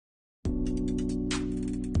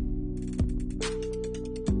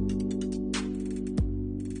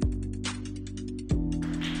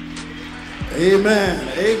Amen.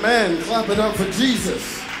 Amen. Clap it up for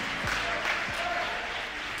Jesus.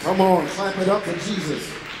 Come on, clap it up for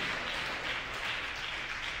Jesus.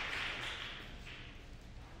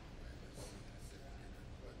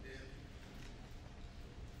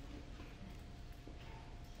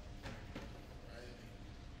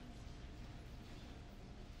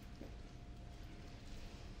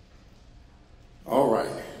 All right,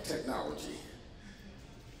 technology.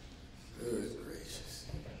 Good gracious.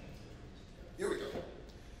 Here we go.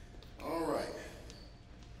 All right.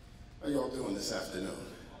 How y'all doing this afternoon?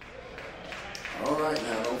 All right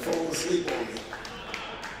now, don't fall asleep on me.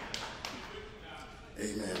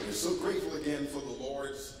 Amen. We're so grateful again for the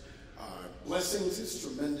Lord's blessings, His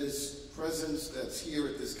tremendous presence that's here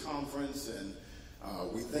at this conference, and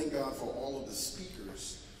we thank God for all of the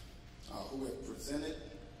speakers who have presented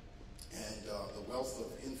and the wealth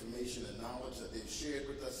of information and knowledge that they've shared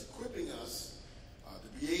with us, equipping us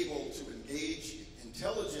to be able to engage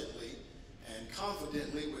intelligently and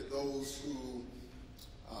confidently with those who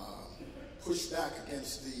push back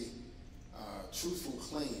against the truthful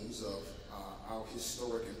claims of our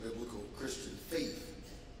historic and biblical Christian faith.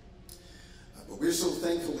 But we're so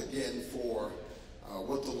thankful again for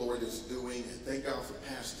what the Lord is doing, and thank God for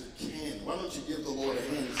Pastor Ken. Why don't you give the Lord a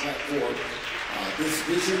hand clap for this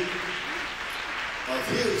vision of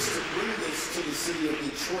his to bring this to the city of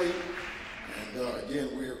Detroit. And again,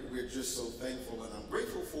 we're just so thankful, and I'm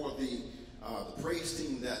grateful for the praise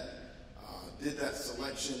team that did that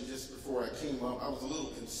selection just before I came up. I was a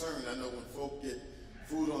little concerned. I know when folk get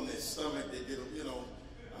food on their stomach, they get a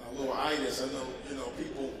little itis. I know,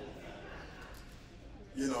 people,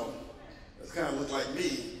 that kind of look like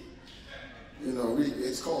me.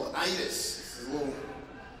 It's called itis. It's a little,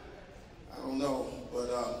 I don't know, but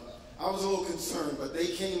I was a little concerned. But they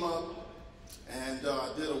came up and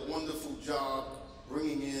did a wonderful job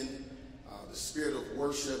bringing in the spirit of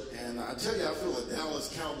worship. And I tell you, I feel a Dallas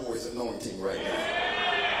Cowboys anointing right now.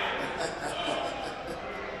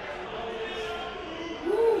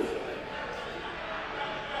 Woo.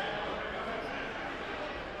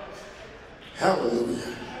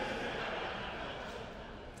 Hallelujah.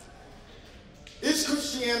 Is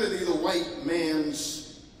Christianity the white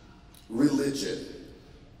man's religion?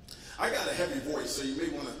 I got a heavy voice, so you may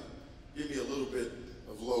want to give me a little bit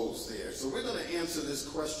of lows there. So we're going to answer this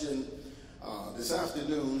question this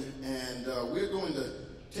afternoon, and we're going to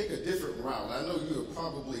take a different route. I know you have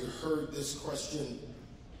probably heard this question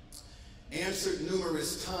answered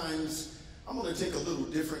numerous times. I'm going to take a little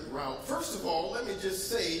different route. First of all, let me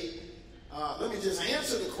just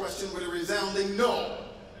answer the question with a resounding no.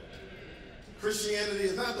 Christianity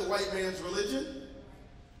is not the white man's religion,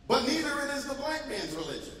 but neither it is the black man's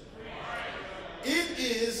religion. It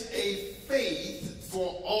is a faith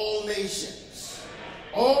for all nations,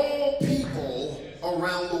 all people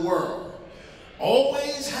around the world.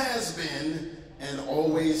 Always has been and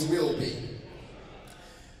always will be.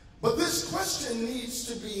 But this question needs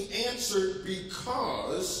to be answered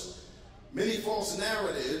because many false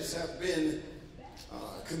narratives have been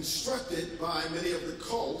constructed by many of the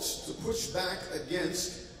cults to push back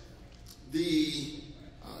against the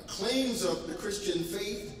claims of the Christian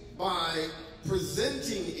faith by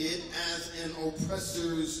presenting it as an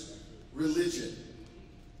oppressor's religion.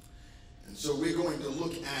 And so we're going to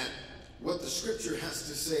look at what the scripture has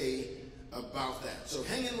to say about that. So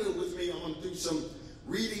hang in there with me. I'm going to do some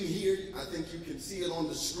reading here. I think you can see it on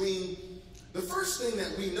the screen. The first thing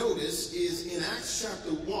that we notice is in Acts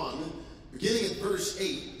chapter 1, beginning at verse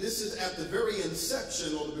 8. This is at the very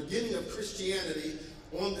inception or the beginning of Christianity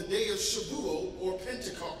on the day of Shavuot or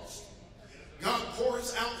Pentecost. God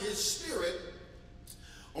pours out his spirit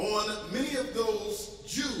on many of those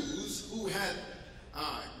Jews who had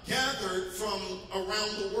gathered from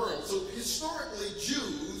around the world. So historically,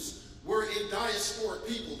 Jews were a diasporic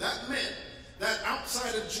people. That meant that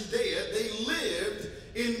outside of Judea, they lived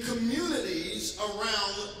in communities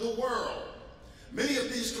around the world. Many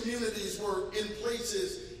of these communities were in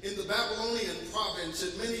places in the Babylonian province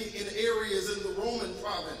and many in areas in the Roman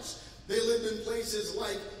province. They lived in places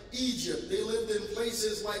like Egypt. They lived in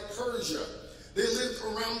places like Persia. They lived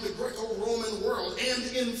around the Greco-Roman world.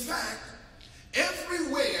 And in fact,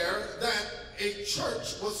 everywhere that a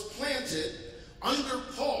church was planted under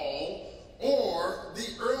Paul or the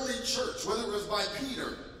early church, whether it was by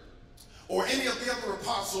Peter or any of the other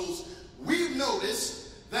apostles, we've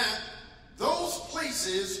noticed that those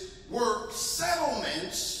places were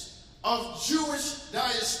settlements of Jewish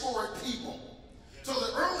diasporic people. So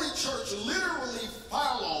the early church literally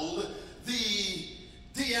followed the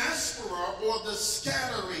diaspora or the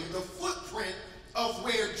scattering, the footprint of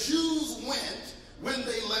where Jews went when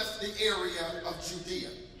they left the area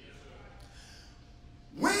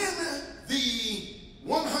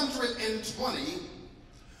 120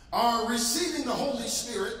 are receiving the Holy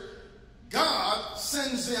Spirit, God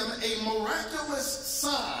sends them a miraculous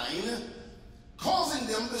sign causing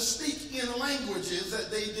them to speak in languages that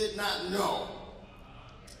they did not know.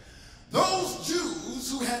 Those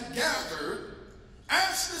Jews who had gathered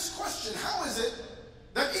asked this question: how is it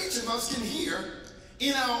that each of us can hear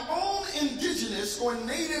in our own indigenous or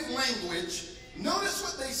native language? Notice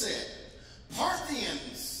what they said: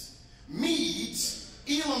 Parthians, Medes,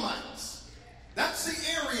 Elamites. That's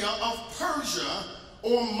the area of Persia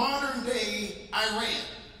or modern day Iran.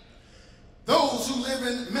 Those who live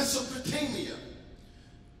in Mesopotamia,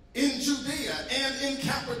 in Judea, and in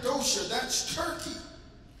Cappadocia, that's Turkey.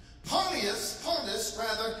 Pontus,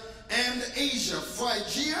 and Asia,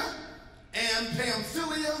 Phrygia and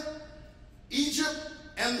Pamphylia, Egypt,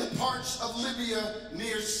 and the parts of Libya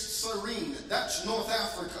near Cyrene, that's North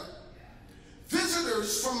Africa.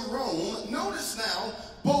 Visitors from Rome, notice now,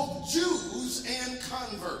 both Jews and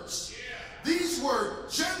converts. These were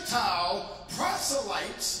Gentile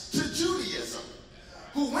proselytes to Judaism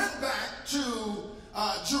who went back to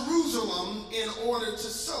Jerusalem in order to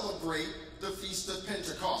celebrate the Feast of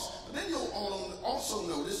Pentecost. But then you'll also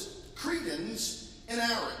notice Cretans and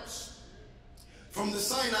Arabs from the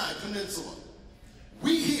Sinai Peninsula.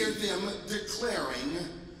 We hear them declaring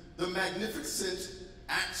the magnificent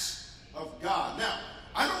acts of God. Now,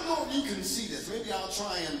 I don't know if you can see this. Maybe I'll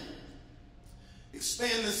try and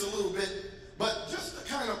expand this a little bit. But just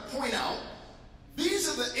to kind of point out, these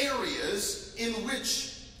are the areas in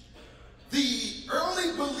which the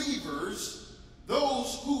early believers,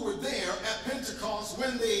 those who were there at Pentecost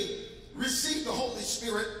when they received the Holy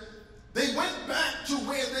Spirit, they went back to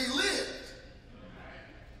where they lived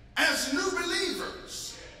as new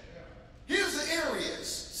believers. Here's the areas: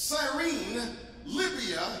 Cyrene,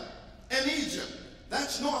 Libya, and Egypt.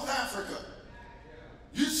 That's North Africa.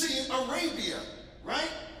 You see Arabia,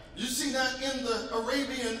 right? You see that in the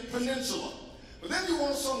Arabian Peninsula. But then you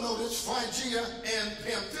also notice Phrygia and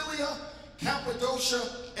Pamphylia, Cappadocia,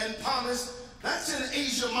 and Pontus. That's in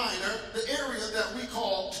Asia Minor, the area that we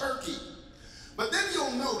call Turkey. But then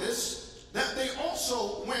you'll notice that they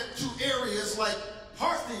also went to areas like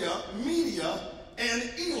Parthia, Media,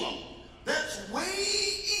 and Elam. That's way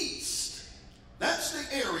east. That's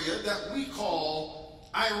the area that we call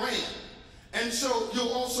Iran. And so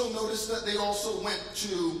you'll also notice that they also went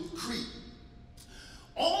to Crete.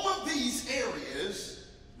 All of these areas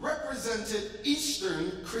represented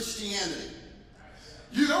Eastern Christianity.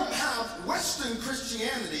 You don't have Western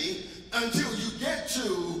Christianity until you get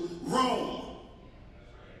to Rome.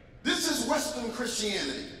 This is Western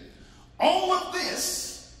Christianity. All of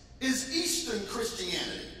this is Eastern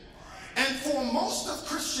Christianity. And for most of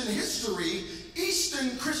Christian history,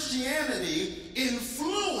 Eastern Christianity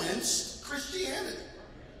influenced Christianity.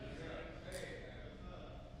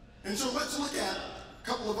 And so let's look at a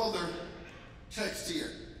couple of other texts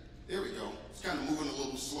here. There we go. It's kind of moving a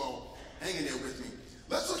little slow. Hang in there with me.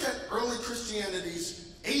 Let's look at early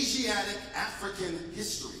Christianity's Asiatic African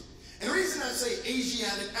history. And the reason I say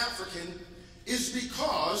Asiatic African is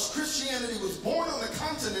because Christianity was born on the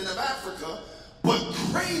continent of Africa, but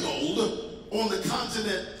cradled on the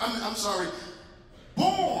continent,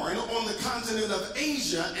 born on the continent of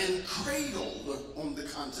Asia and cradled on the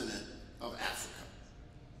continent of Africa.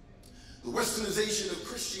 The westernization of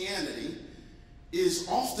Christianity is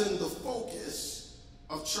often the focus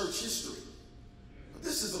of church history. But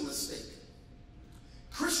this is a mistake.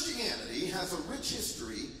 Christianity has a rich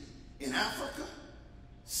history in Africa,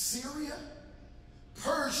 Syria,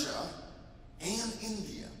 Persia, and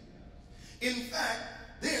India. In fact,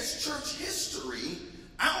 there's church history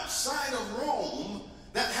outside of Rome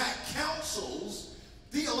that had councils,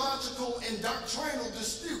 theological and doctrinal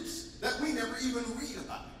disputes that we never even read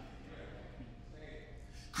about.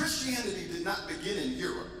 Christianity did not begin in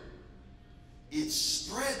Europe. It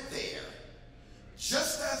spread there,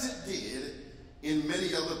 just as it did in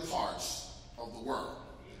many other parts of the world.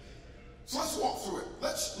 So let's walk through it.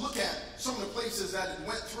 Let's look at some of the places that it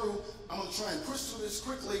went through. I'm going to try and push through this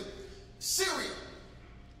quickly. Syria.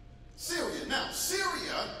 Now,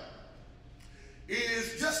 Syria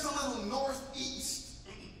is just a little northeast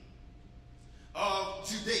of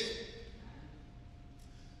Judea.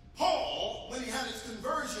 Paul, when he had his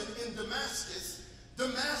conversion in Damascus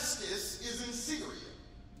is in Syria.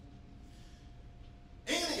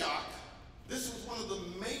 Antioch, this was one of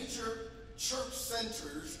the major church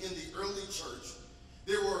centers in the early church.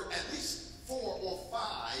 There were at least 4 or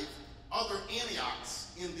 5 other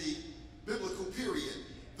Antiochs in the biblical period.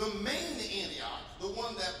 The main Antioch, the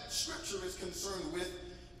one that Scripture is concerned with,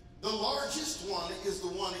 The largest one is the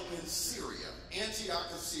one in Syria,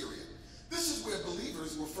 Antioch of Syria. This is where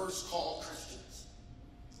believers were first called Christians.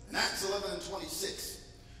 In Acts 11 and 26.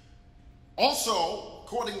 Also,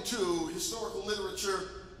 according to historical literature,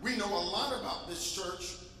 we know a lot about this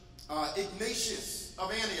church. Ignatius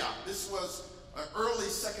of Antioch. This was an early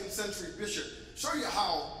 2nd century bishop. Show you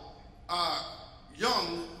how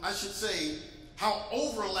young, I should say, how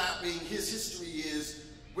overlapping his history is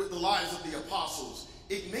with the lives of the apostles.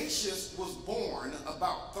 Ignatius was born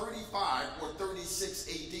about 35 or 36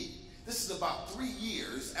 AD. This is about 3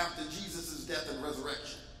 years after Jesus' death and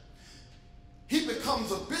resurrection. He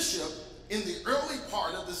becomes a bishop in the early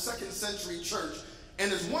part of the 2nd century church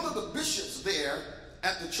and is one of the bishops there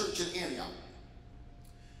at the church in Antioch.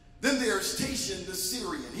 Then there's Tatian the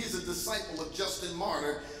Syrian. He's a disciple of Justin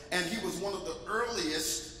Martyr, and he was one of the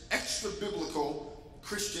earliest extra-biblical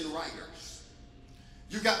Christian writers.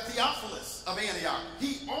 You got Theophilus of Antioch.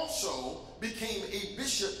 He also became a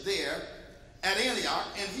bishop there at Antioch,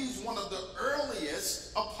 and he's one of the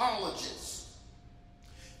earliest apologists.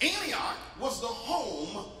 Antioch was the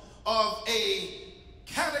home of a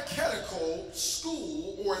catechetical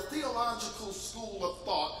school or theological school of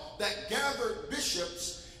thought that gathered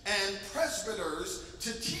bishops and presbyters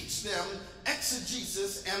to teach them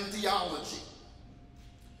exegesis and theology.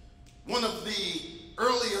 One of the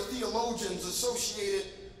earlier theologians associated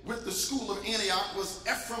with the school of Antioch was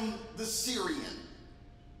Ephraim the Syrian.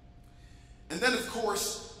 And then, of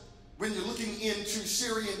course, when you're looking into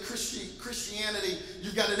Syrian Christianity,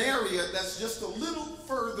 you've got an area that's just a little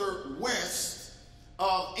further west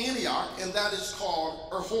of Antioch, and that is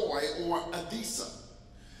called Erhoi or Edessa.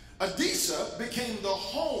 Edessa became the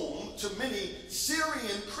home to many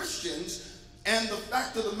Syrian Christians, and the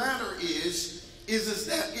fact of the matter is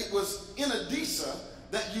that it was in Edessa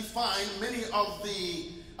that you find many of the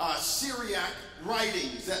Syriac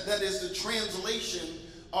writings, that is the translation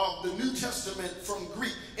of the New Testament from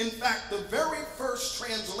Greek. In fact, the very first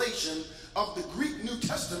translation of the Greek New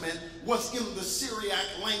Testament was in the Syriac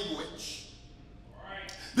language.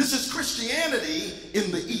 This is Christianity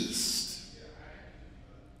in the East.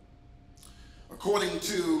 According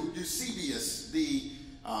to Eusebius, the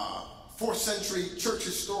 4th century church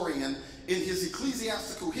historian, in his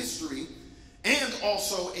ecclesiastical history, and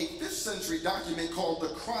also a 5th century document called the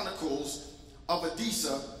Chronicles of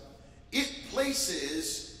Edessa, it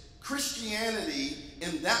places Christianity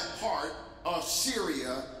in that part of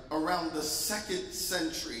Syria around the 2nd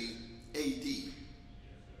century AD.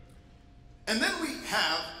 And then we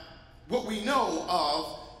have what we know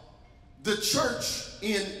of the church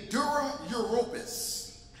in Dura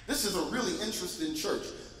Europos. This is a really interesting church.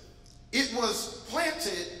 It was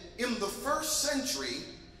planted in the 1st century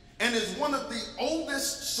and is one of the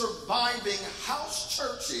oldest surviving house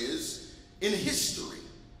churches in history.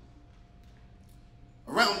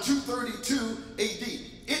 Around 232 AD.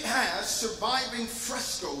 It has surviving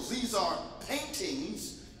frescoes. These are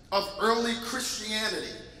paintings of early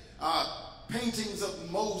Christianity. Paintings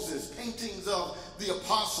of Moses, paintings of the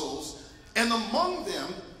apostles, and among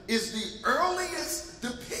them is the earliest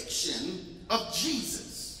depiction of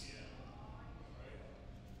Jesus.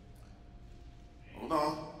 Hold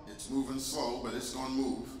on, it's moving slow, but it's going to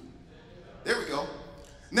move. There we go.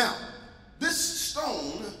 Now, this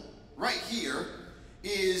stone right here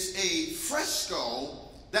is a fresco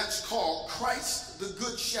that's called Christ the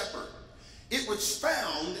Good Shepherd. It was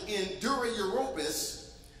found in Dura Europos,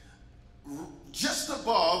 just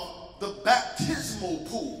above the baptismal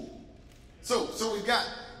pool. So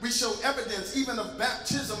we show evidence even of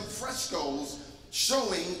baptism frescoes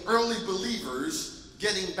showing early believers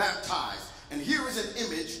getting baptized. And here is an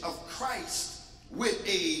image of Christ with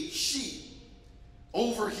a sheep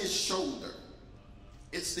over his shoulder.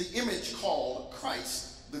 It's the image called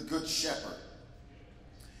Christ the Good Shepherd.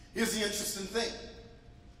 Here's the interesting thing.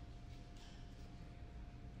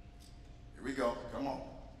 Here we go. Come on.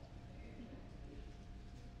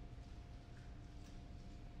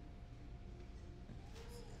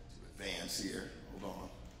 Advance here. Hold on.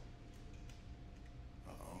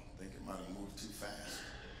 Uh-oh. I think it might have moved too fast.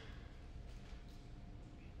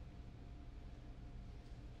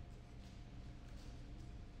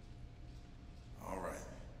 All right.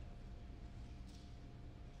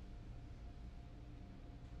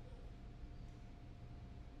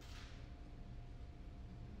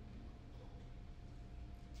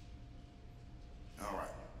 All right.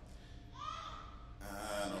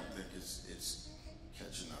 I don't think it's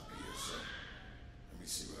catching up here, so let me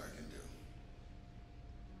see what I can do.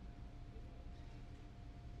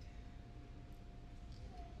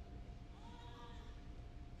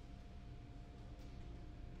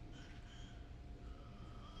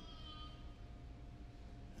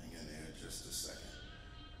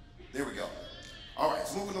 There we go. All right,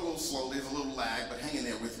 it's moving a little slowly. There's a little lag, but hang in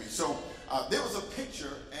there with me. So there was a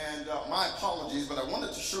picture, and my apologies, but I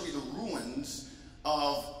wanted to show you the ruins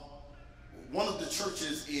of one of the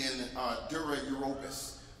churches in Dura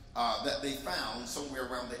Europus that they found somewhere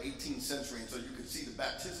around the 18th century. And so you can see the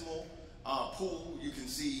baptismal pool. You can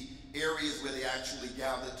see areas where they actually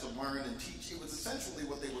gathered to learn and teach. It was essentially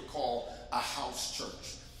what they would call a house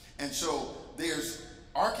church. And so there's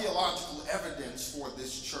archaeological evidence for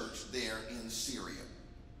this church there in Syria.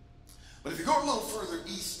 But if you go a little further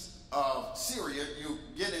east of Syria, you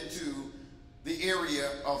get into the area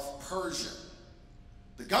of Persia.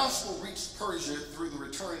 The gospel reached Persia through the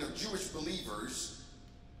return of Jewish believers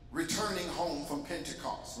returning home from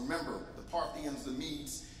Pentecost. Remember, the Parthians, the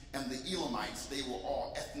Medes, and the Elamites, they were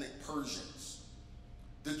all ethnic Persians.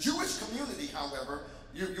 The Jewish community, however,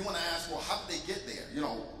 you want to ask, well, how did they get there?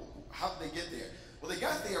 How did they get there? Well, they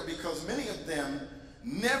got there because many of them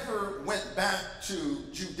never went back to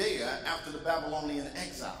Judea after the Babylonian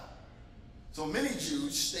exile. So many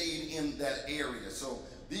Jews stayed in that area. So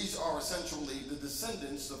these are essentially the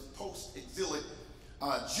descendants of post-exilic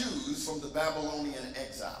Jews from the Babylonian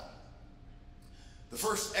exile. The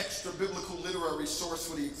first extra-biblical literary source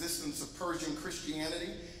for the existence of Persian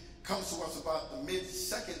Christianity comes to us about the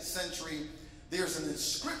mid-2nd century. There's an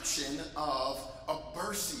inscription of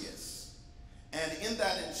Abercius. And in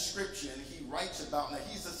that inscription, he writes about, now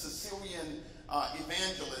he's a Sicilian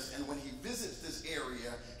evangelist, and when he visits this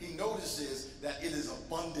area, he notices that it is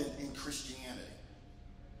abundant in Christianity.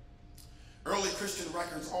 Early Christian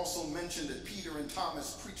records also mention that Peter and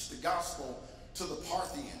Thomas preached the gospel to the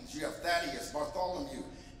Parthians. You have Thaddeus, Bartholomew,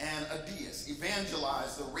 and Aeneas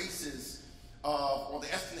evangelize the races or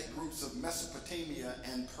the ethnic groups of Mesopotamia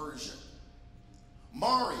and Persia.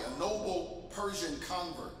 Mari, a noble Persian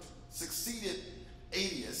convert, succeeded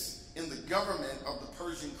Aeneas in the government of the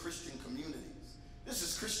Persian Christian communities. This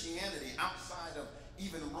is Christianity outside of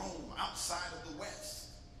even Rome, outside of the West.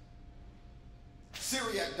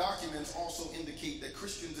 Syriac documents also indicate that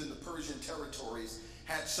Christians in the Persian territories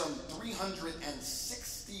had some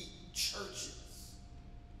 360 churches.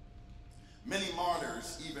 Many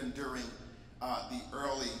martyrs even during the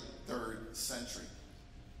early 3rd century.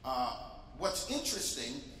 What's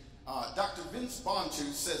interesting, Dr. Vince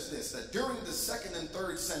Bontu says this, that during the 2nd and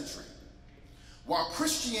 3rd century, while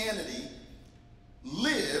Christianity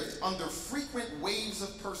lived under frequent waves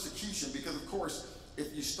of persecution, because of course,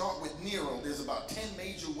 if you start with Nero, there's about 10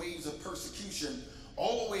 major waves of persecution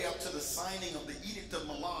all the way up to the signing of the Edict of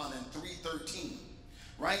Milan in 313,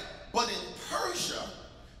 right? But in Persia,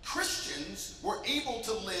 Christians were able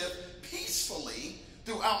to live peacefully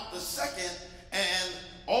throughout the 2nd and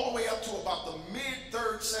all the way up to about the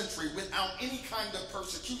mid-3rd century without any kind of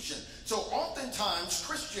persecution. So oftentimes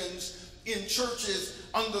Christians in churches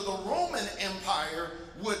under the Roman Empire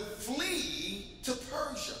would flee to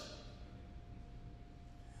Persia.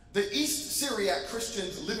 The East Syriac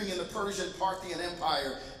Christians living in the Persian Parthian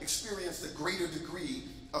Empire experienced a greater degree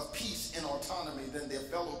of peace and autonomy than their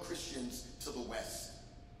fellow Christians to the West.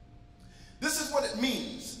 This is what it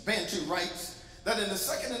means, Bantu writes, that in the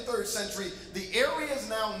 2nd and 3rd century, the areas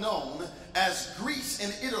now known as Greece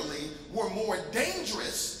and Italy were more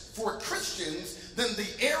dangerous for Christians than the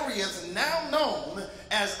areas now known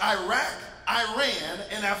as Iraq, Iran,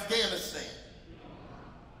 and Afghanistan.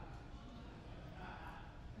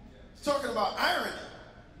 Talking about irony.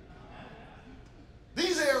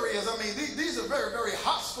 These areas, these are very, very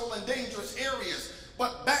hostile and dangerous areas.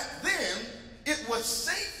 But back then, it was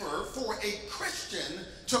safer for a Christian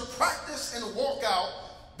to practice and walk out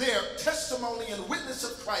their testimony and witness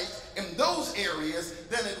of Christ in those areas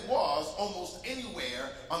than it was almost anywhere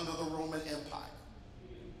under the Roman Empire.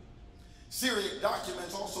 Syriac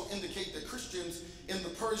documents also indicate that Christians in the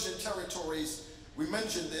Persian territories, we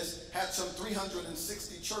mentioned this, had some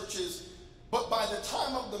 360 churches, but by the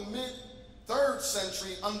time of the mid-3rd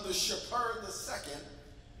century under Shapur II,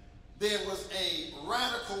 there was a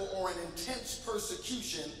radical or an intense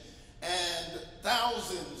persecution, and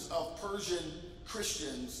thousands of Persian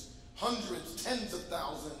Christians, hundreds, tens of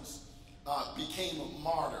thousands, became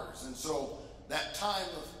martyrs. And so that time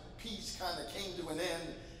of peace kind of came to an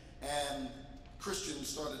end, and Christians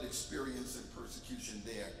started experiencing persecution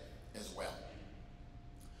there as well.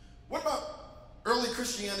 What about early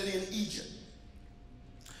Christianity in Egypt?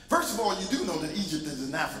 First of all, you do know that Egypt is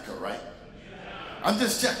in Africa, right? I'm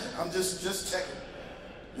just checking. I'm just checking.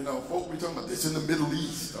 You know, folk, we're talking about this in the Middle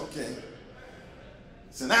East, okay?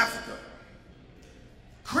 It's in Africa.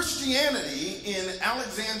 Christianity in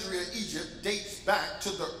Alexandria, Egypt, dates back to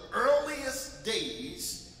the earliest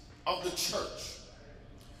days of the church.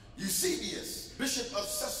 Eusebius bishop of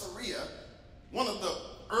Caesarea, one of the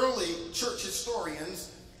early church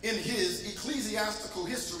historians, in his ecclesiastical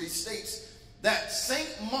history states that Saint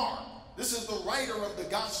Mark, this is the writer of the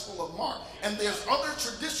Gospel of Mark, and there's other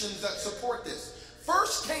traditions that support this,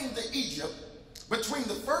 first came to Egypt between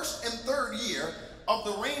the 1st and 3rd year of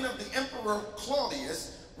the reign of the Emperor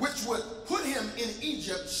Claudius, which would put him in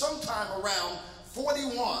Egypt sometime around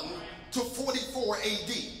 41 to 44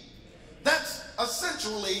 AD. That's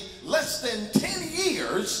essentially less than 10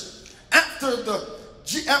 years after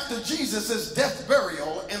Jesus' death,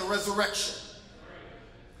 burial, and resurrection.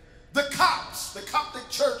 The Copts, the Coptic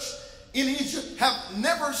church in Egypt, have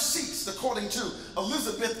never ceased, according to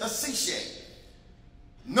Elizabeth Assisi,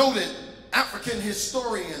 noted African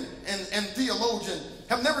historian and theologian,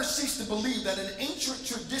 have never ceased to believe that an ancient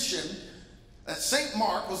tradition that St.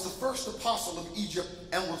 Mark was the first apostle of Egypt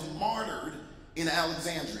and was martyred in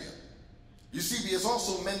Alexandria. Eusebius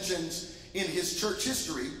also mentions in his church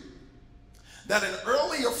history that an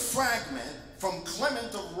earlier fragment from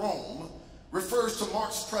Clement of Rome refers to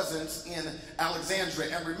Mark's presence in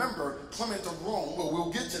Alexandria. And remember, Clement of Rome, well,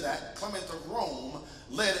 we'll get to that. Clement of Rome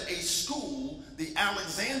led a school, the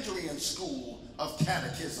Alexandrian School of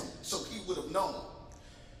Catechism, so he would have known.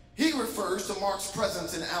 He refers to Mark's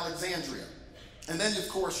presence in Alexandria. And then, of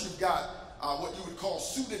course, you've got what you would call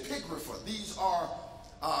pseudepigrapha. These are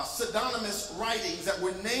pseudonymous writings that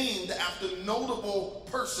were named after notable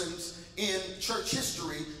persons in church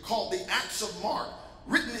history, called the Acts of Mark,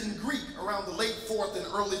 written in Greek around the late 4th and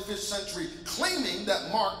early 5th century, claiming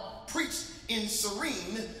that Mark preached in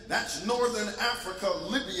Cyrene, that's northern Africa,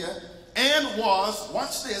 Libya, and was,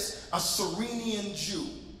 watch this, a Cyrenian Jew.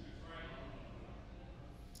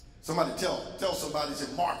 Somebody tell somebody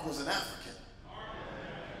that Mark was an African.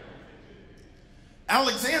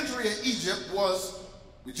 Alexandria, Egypt was,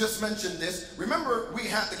 we just mentioned this. Remember, we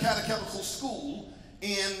had the catechetical school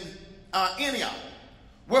in Antioch.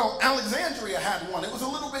 Well, Alexandria had one. It was a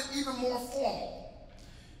little bit even more formal.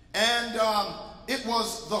 And it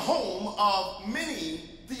was the home of many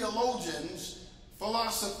theologians,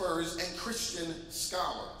 philosophers, and Christian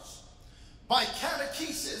scholars. By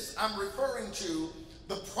catechesis, I'm referring to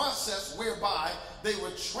the process whereby they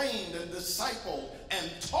were trained and discipled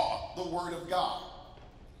and taught the Word of God.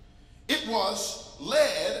 It was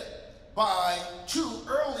led by 2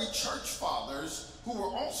 early church fathers who were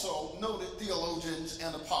also noted theologians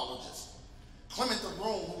and apologists. Clement of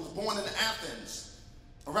Rome, who was born in Athens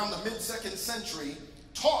around the mid-2nd century,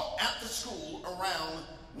 taught at the school around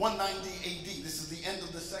 190 AD. This is the end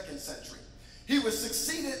of the 2nd century. He was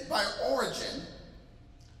succeeded by Origen,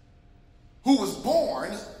 who was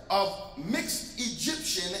born of mixed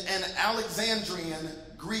Egyptian and Alexandrian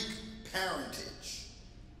Greek parentage.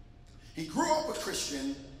 He grew up a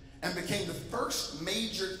Christian and became the first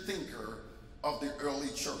major thinker of the early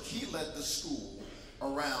church. He led the school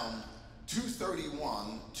around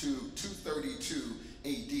 231 to 232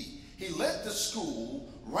 AD. He led the school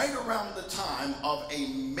right around the time of a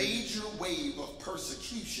major wave of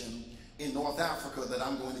persecution in North Africa that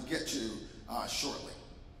I'm going to get to shortly.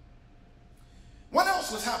 What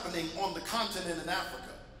else was happening on the continent in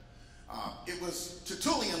Africa? It was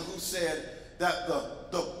Tertullian who said that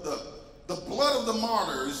the blood of the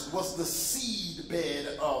martyrs was the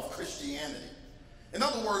seedbed of Christianity. In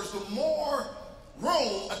other words, the more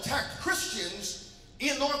Rome attacked Christians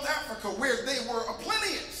in North Africa, where they were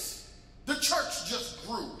obliterated, the church just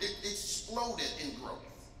grew. It exploded in growth.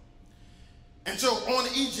 And so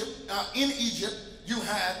in Egypt, you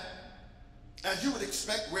had, as you would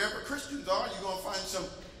expect, wherever Christians are, you're going to find some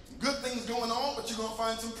good things going on, but you're going to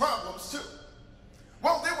find some problems too.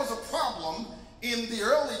 Well, there was a problem in the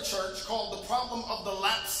early church called the problem of the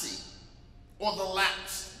lapsi, or the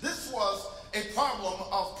lapse. This was a problem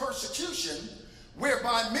of persecution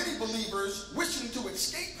whereby many believers wishing to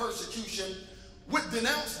escape persecution would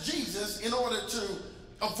denounce Jesus in order to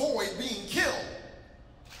avoid being killed.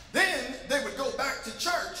 Then they would go back to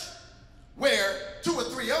church where 2 or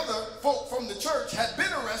 3 other folk from the church had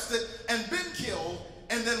been arrested and been killed,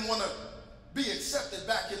 and then want to be accepted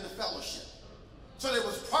back into fellowship. So there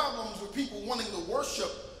was problems with people wanting to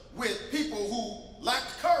worship with people who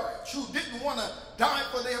lacked courage, who didn't want to die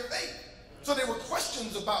for their faith. So there were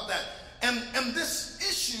questions about that. And this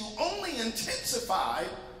issue only intensified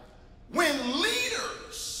when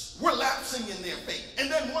leaders were lapsing in their faith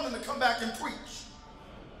and then wanting to come back and preach.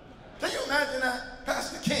 Can you imagine that?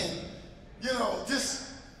 Pastor Ken,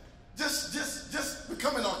 just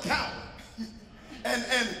becoming a coward.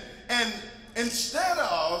 and instead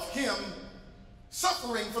of him suffering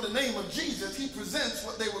suffering for the name of Jesus, he presents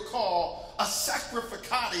what they would call a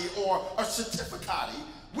sacrificati or a certificati,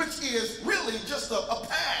 which is really just a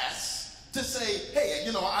pass to say, hey,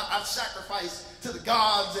 you know, I've sacrificed to the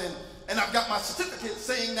gods and I've got my certificate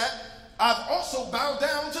saying that I've also bowed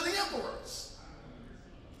down to the emperors.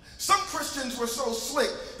 Some Christians were so slick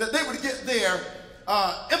that they would get their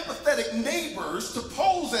empathetic neighbors to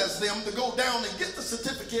pose as them to go down and get the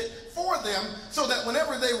certificate for them so that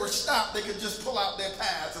whenever they were stopped, they could just pull out their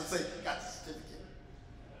pass and say, got the certificate.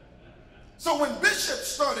 So when bishops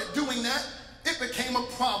started doing that, it became a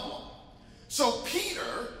problem. So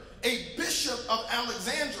Peter, a bishop of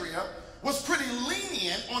Alexandria, was pretty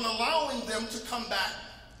lenient on allowing them to come back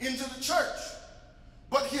into the church.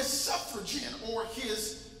 But his suffragan, or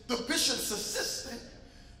the bishop's assistant,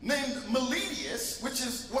 named Meletius, which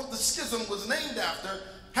is what the schism was named after,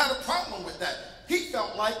 had a problem with that. He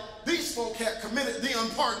felt like these folk had committed the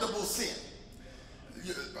unpardonable sin.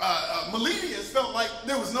 Meletius felt like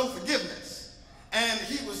there was no forgiveness. And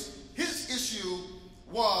his issue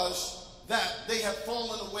was that they had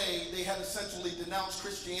fallen away. They had essentially denounced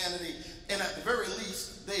Christianity, and at the very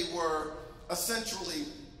least, they were essentially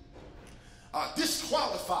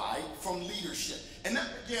disqualified from leadership. And that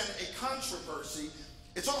began a controversy.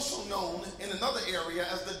 It's also known in another area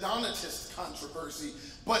as the Donatist controversy.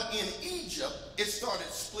 But in Egypt, it started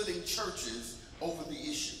splitting churches over the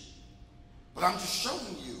issue. But I'm just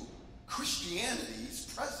showing you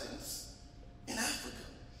Christianity's presence in Africa.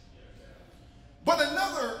 But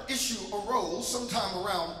another issue arose sometime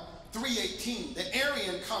around 318, the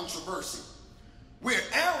Arian controversy, where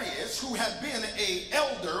Arius, who had been an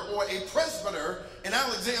elder or a presbyter in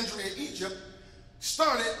Alexandria, Egypt,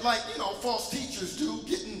 started, like, you know, false teachers do,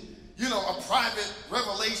 getting, you know, a private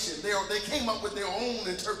revelation. They came up with their own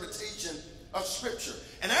interpretation of Scripture.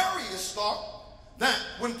 And Arius thought that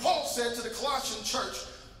when Paul said to the Colossian church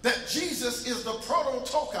that Jesus is the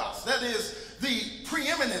prototokos, that is the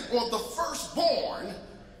preeminent or the firstborn,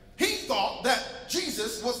 he thought that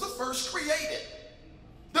Jesus was the first created,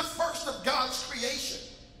 the first of God's creation,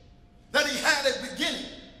 that he had a beginning.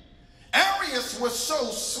 Arius was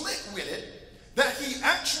so slick with it that he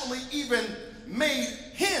actually even made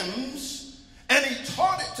hymns and he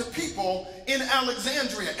taught it to people in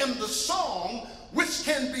Alexandria. And the song, which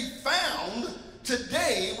can be found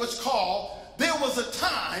today, was called "There Was a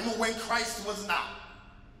Time When Christ Was Not."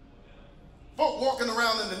 Folk walking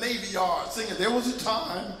around in the Navy Yard singing, "There was a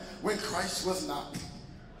time when Christ was not."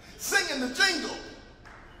 Singing the jingle.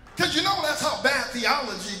 Because you know that's how bad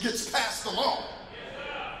theology gets passed along.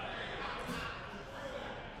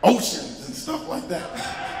 Oceans and stuff like that.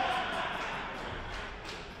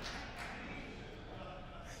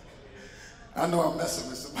 I know I'm messing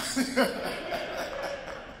with somebody.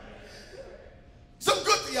 Some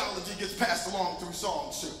good theology gets passed along through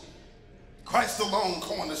songs too. Christ alone,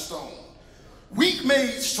 cornerstone. Weak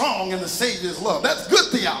made strong in the Savior's love. That's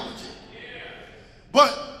good theology.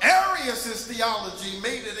 But Arius' theology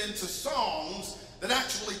made it into songs that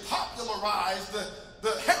actually popularized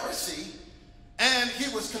the heresy. And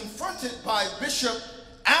he was confronted by Bishop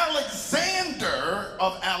Alexander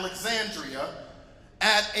of Alexandria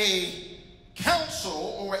at a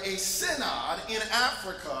council or a synod in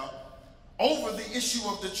Africa over the issue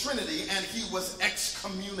of the Trinity, and he was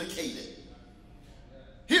excommunicated.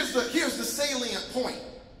 Here's the salient point.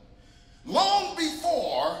 Long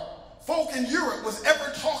before folk in Europe was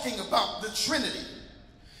ever talking about the Trinity,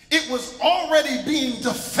 it was already being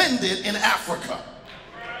defended in Africa.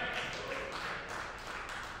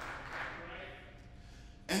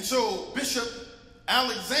 And so Bishop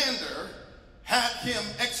Alexander had him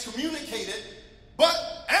excommunicated, but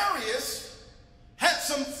Arius had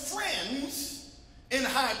some friends in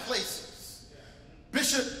high places.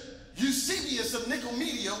 Bishop Eusebius of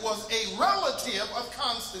Nicomedia was a relative of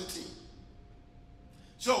Constantine.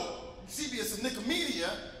 So Eusebius of Nicomedia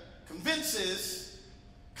convinces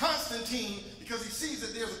Constantine, because he sees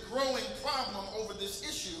that there's a growing problem over this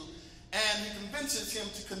issue, and he convinces him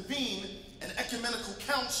to convene an ecumenical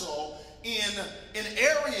council in an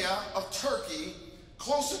area of Turkey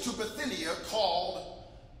closer to Bithynia called,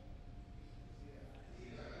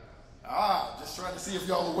 just trying to see if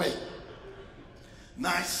y'all are awake,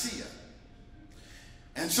 Nicaea.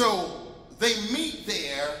 And so they meet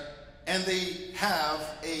there and they have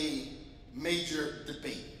a major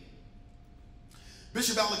debate.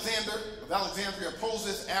 Bishop Alexander of Alexandria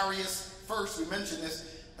opposes Arius first. We mentioned this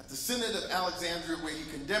at the Synod of Alexandria, where he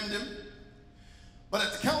condemned him. But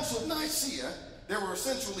at the Council of Nicaea, there were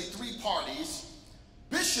essentially three parties.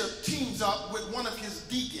 Bishop teams up with one of his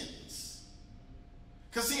deacons.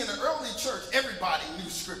 Because see, in the early church, everybody knew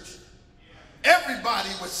Scripture. Everybody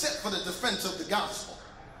was set for the defense of the gospel.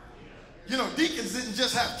 You know, deacons didn't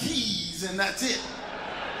just have keys and that's it.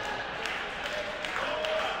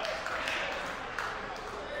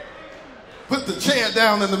 Put the chair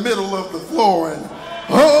down in the middle of the floor and,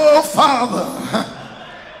 oh, Father.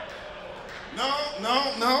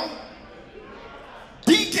 No.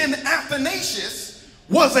 Deacon Athanasius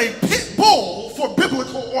was a pit bull for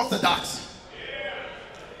biblical orthodoxy.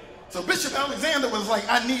 So Bishop Alexander was like,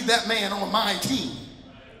 I need that man on my team.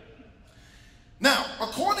 Now,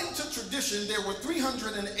 according to tradition, there were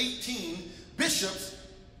 318 bishops,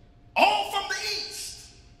 all from the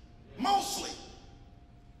east, mostly,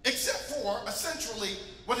 except for essentially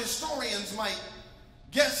what historians might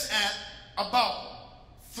guess at about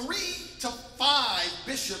 3 to 5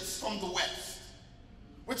 bishops from the west,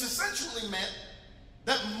 which essentially meant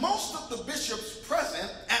that most of the bishops present,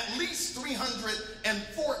 at least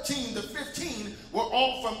 314 to 15, were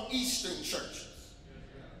all from Eastern churches.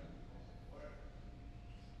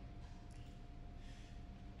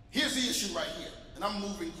 Here's the issue right here, and I'm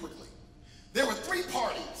moving quickly. There were 3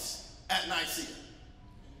 parties at Nicaea.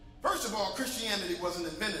 First of all, Christianity wasn't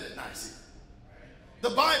invented at Nicaea.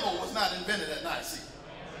 The Bible was not invented at Nicaea.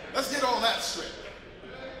 Let's get all that straight.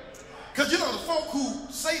 Because, you know, the folk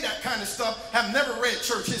who say that kind of stuff have never read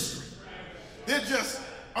church history. They're just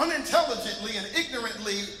unintelligently and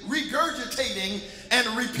ignorantly regurgitating and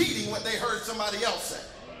repeating what they heard somebody else say.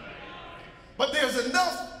 But there's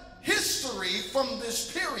enough history from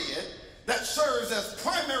this period that serves as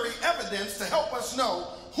primary evidence to help us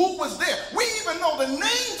know who was there. We even know the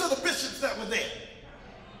names of the bishops that were there.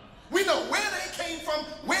 We know where they came from,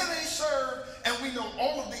 where they served, and we know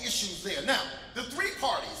all of the issues there. Now, the 3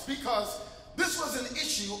 parties, because this was an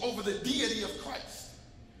issue over the deity of Christ.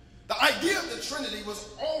 The idea of the Trinity was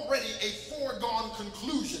already a foregone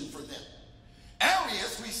conclusion for them.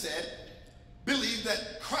 Arius, we said, believed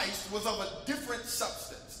that Christ was of a different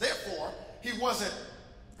substance. Therefore, he wasn't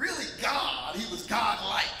really God, he was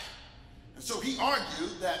God-like. And so he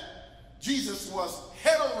argued that Jesus was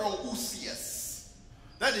heterousios,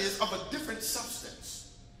 that is, of a different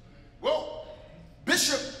substance. Well,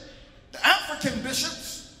 the African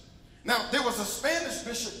bishops, now there was a Spanish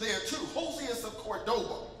bishop there too, Josias of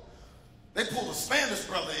Cordoba. They pulled a Spanish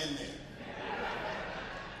brother in there.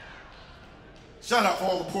 Shout out for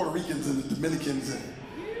all the Puerto Ricans and the Dominicans.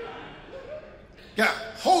 Got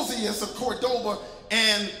Josias of Cordoba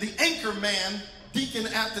and the anchor man, Deacon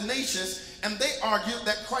Athanasius, and they argued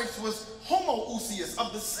that Christ was homoousios,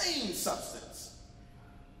 of the same substance.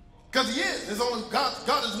 Because he is.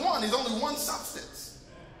 God is one. He's only one substance.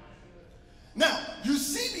 Now,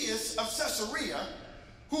 Eusebius of Caesarea,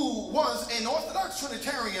 who was an Orthodox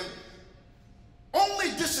Trinitarian,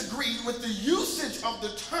 only disagreed with the usage of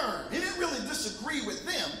the term. He didn't really disagree with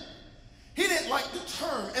them. He didn't like the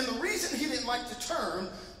term. And the reason he didn't like the term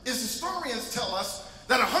is historians tell us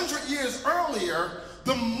that 100 years earlier,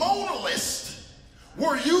 the modalists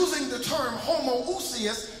were using the term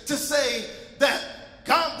homoousios to say that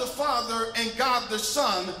God the Father and God the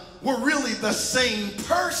Son were really the same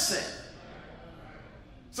person.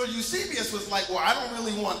 So Eusebius was like, well, I don't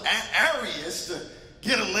really want Arius to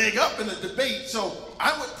get a leg up in the debate, so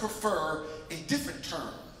I would prefer a different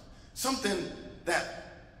term, something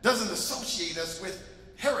that doesn't associate us with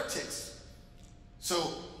heretics.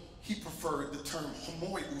 So he preferred the term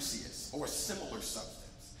homoousios, or similar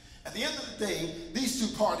substance. At the end of the day, these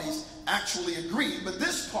 2 parties actually agreed, but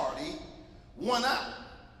this party won out,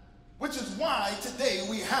 which is why today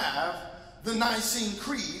we have the Nicene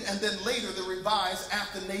Creed and then later the Revised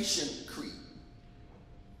Athanasian Creed.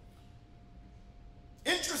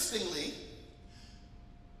 Interestingly,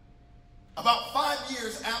 about 3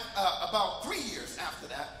 years after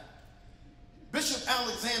that, Bishop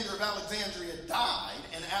Alexander of Alexandria died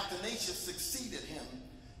and Athanasius succeeded him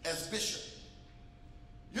as bishop.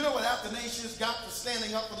 You know what Athanasius got for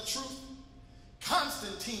standing up for the truth?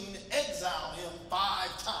 Constantine exiled him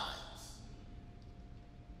 5 times.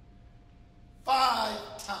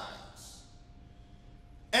 5 times.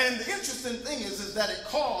 And the interesting thing is that it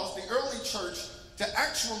caused the early church to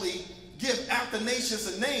actually give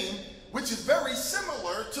Athanasius a name which is very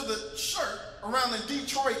similar to the shirt around in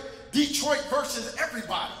Detroit versus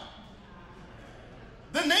everybody.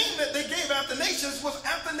 The name that they gave Athanasius was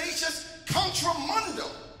Athanasius Contra Mundo.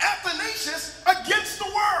 Athanasius against the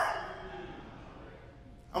world.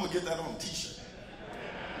 I'm going to get that on a t-shirt.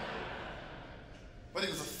 But he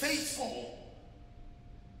was a faithful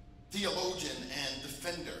theologian and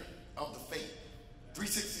defender of the faith.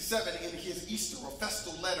 367, in his Easter or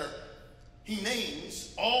festal letter, he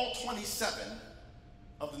names all 27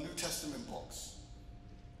 of the New Testament books.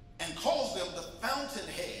 and calls them the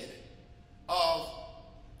fountainhead of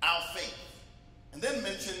our faith. And then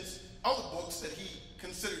mentions other books that he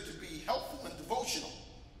considered to be helpful and devotional,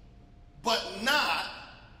 but not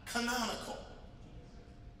canonical.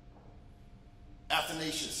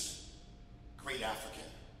 Athanasius, great African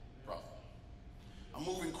brother. I'm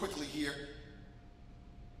moving quickly here.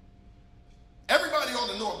 Everybody ought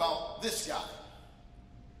to know about this guy.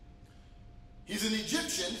 He's an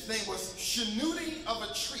Egyptian. His name was Shenouti of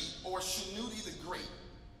Atrit, or Shenouti the Great.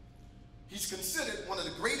 He's considered one of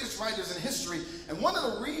the greatest writers in history, and one of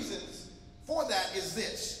the reasons for that is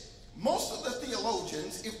this. Most of the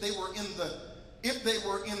theologians, if they were in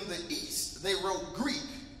the East, they wrote Greek.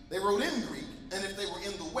 They wrote in Greek, and if they were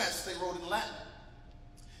in the West, they wrote in Latin.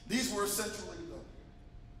 These were essentially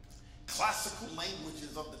the classical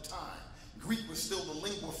languages of the time. Greek was still the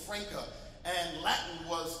lingua franca, and Latin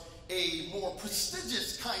was a more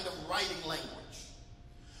prestigious kind of writing language.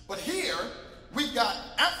 But here, we've got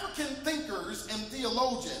African thinkers and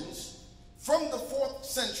theologians from the 4th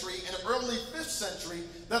century and early 5th century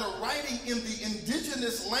that are writing in the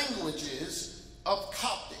indigenous languages of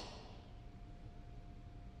Coptic.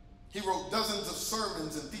 He wrote dozens of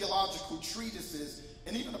sermons and theological treatises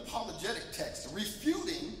and even apologetic texts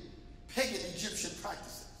refuting pagan Egyptian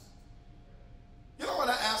practices. You know what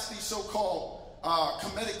I ask these so-called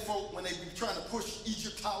Kemetic folk when they be trying to push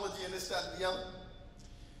Egyptology and this, that, and the other?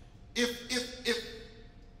 If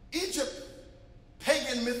Egypt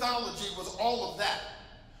pagan mythology was all of that,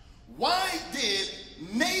 why did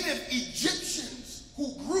native Egyptians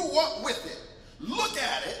who grew up with it, look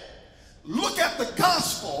at the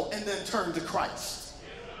gospel, and then turn to Christ?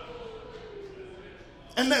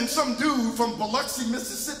 And then some dude from Biloxi,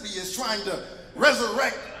 Mississippi is trying to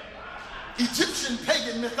resurrect Egyptian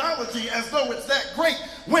pagan mythology as though it's that great,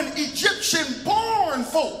 when Egyptian born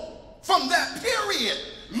folk from that period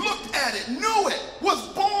looked at it, knew it, was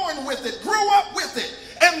born with it, grew up with it,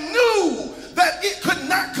 and knew that it could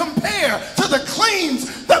not compare to the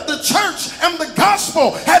claims that the church and the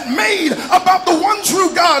gospel had made about the one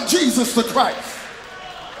true God, Jesus the Christ.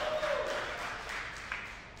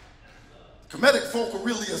 Kemetic folk are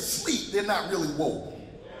really asleep. They're not really woke.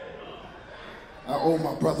 I owe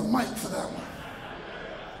my brother Mike for that one.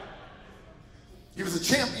 He was a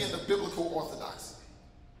champion of biblical orthodoxy.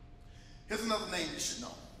 Here's another name you should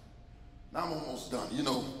know. Now I'm almost done. You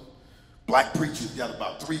know, black preachers got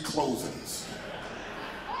about 3 closings.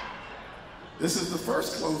 This is the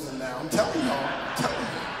first closing now. I'm telling y'all.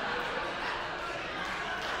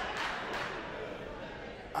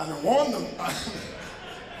 I done warned them.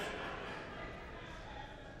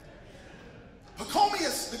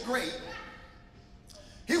 Pachomius the Great,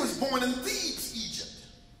 he was born in Thebes, Egypt.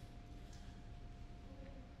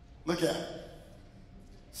 Look at it.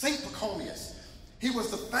 St. Pachomius. He was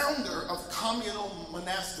the founder of communal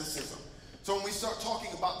monasticism. So when we start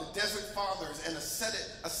talking about the Desert Fathers and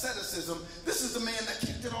asceticism, this is the man that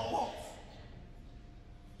kicked it all off.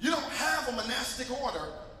 You don't have a monastic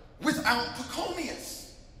order without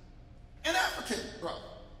Pachomius, an African brother.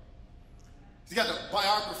 He's got a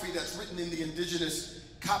biography that's written in the indigenous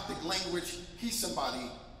Coptic language. He's somebody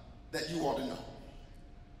that you ought to know.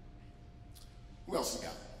 Who else we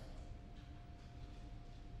got?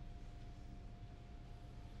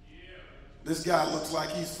 This guy looks like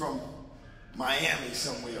he's from Miami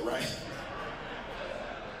somewhere, right?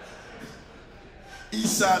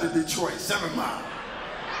 East side of Detroit, 7 Mile.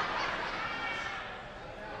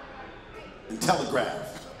 And Telegraph.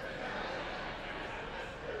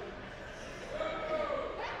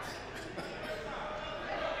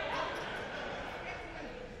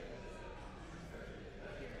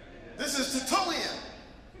 This is Tertullian,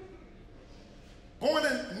 born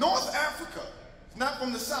in North Africa. Not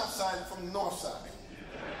from the south side, from the north side.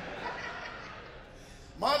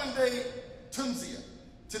 Modern day Tunisia,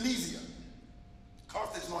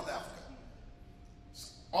 Carthage, North Africa.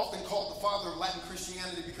 Often called the father of Latin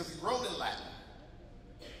Christianity because he wrote in Latin.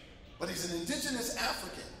 But he's an indigenous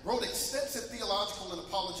African, wrote extensive theological and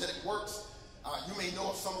apologetic works. You may know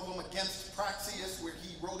of some of them: Against Praxeus, where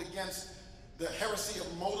he wrote against the heresy of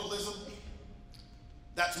modalism.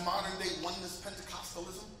 That's modern day oneness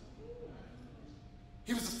Pentecostalism.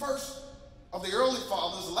 He was the first of the early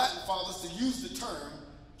fathers, the Latin fathers, to use the term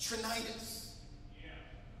Trinitas.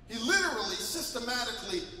 He literally,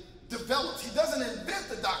 systematically develops. He doesn't invent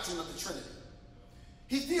the doctrine of the Trinity.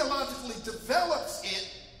 He theologically develops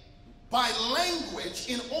it by language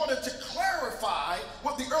in order to clarify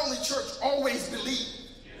what the early church always believed.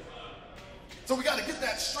 So we got to get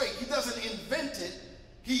that straight. He doesn't invent it.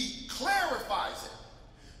 He clarifies it.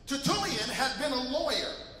 Tertullian had been a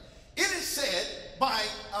lawyer. It is said by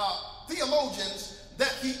theologians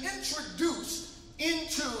that he introduced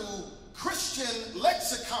into Christian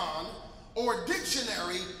lexicon or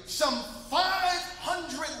dictionary some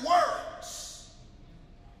 500 words.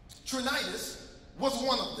 Trinitas was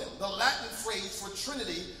one of them, the Latin phrase for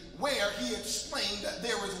Trinity, where he explained that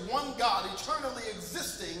there is one God eternally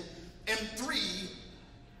existing in three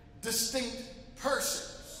distinct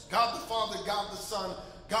persons. God the Father, God the Son,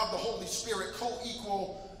 God the Holy Spirit,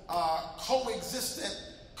 co-equal, co-existent,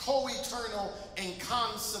 co-eternal, and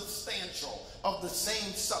consubstantial of the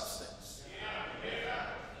same substance.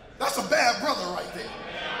 That's a bad brother right there.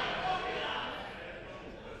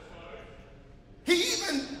 He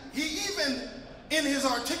even in his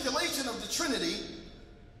articulation of the Trinity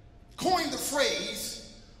coined the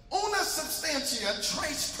phrase una substantia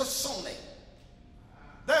tres personae.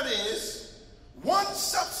 That is, one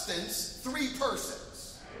substance, three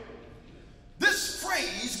persons. This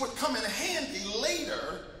phrase would come in handy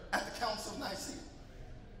later at the Council of Nicaea.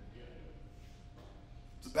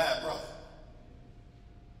 It's a bad brother.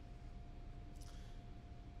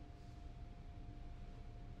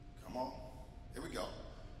 Come on. Here we go.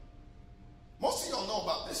 Most of y'all know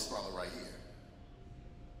about this brother right here.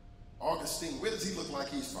 Augustine. Where does he look like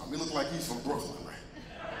he's from? He looks like he's from Brooklyn, right?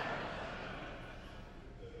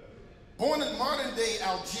 Born in modern-day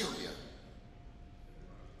Algeria,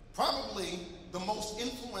 probably the most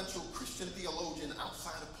influential Christian theologian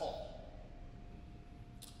outside of Paul.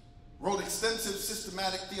 Wrote extensive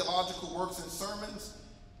systematic theological works and sermons.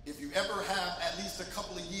 If you ever have at least a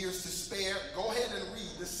couple of years to spare, go ahead and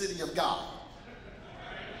read The City of God.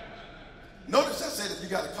 Notice I said if you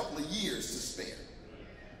got a couple of years to spare.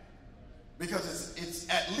 Because it's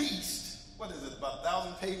at least, what is it, about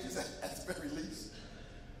 1,000 pages at the very least.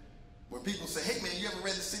 When people say, hey man, you ever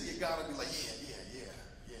read The City of God? I'd be like,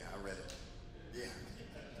 yeah, I read it. Yeah.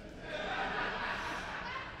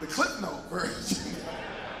 The Cliff Note version.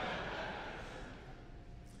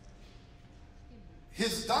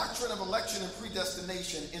 His doctrine of election and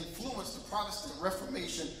predestination influenced the Protestant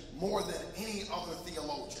Reformation more than any other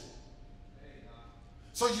theologian.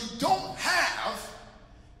 So you don't have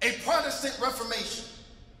a Protestant Reformation.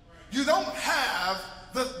 You don't have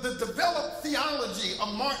the developed theology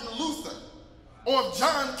of Martin Luther or of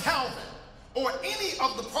John Calvin or any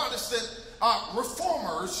of the Protestant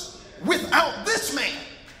reformers without this man.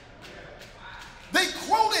 They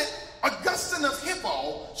quoted Augustine of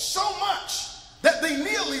Hippo so much that they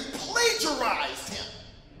nearly plagiarized him.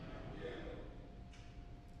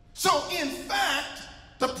 So in fact,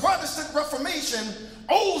 the Protestant Reformation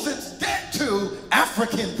owes its debt to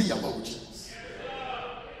African theologians.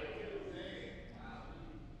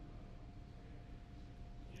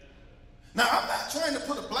 Now, I'm not trying to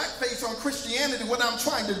put a black face on Christianity. What I'm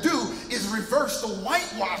trying to do is reverse the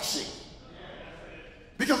whitewashing.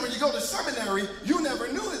 Because when you go to seminary, you never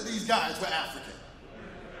knew that these guys were African.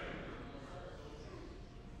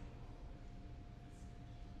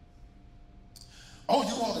 Oh,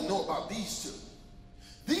 you ought to know about these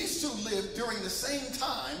two. These two lived during the same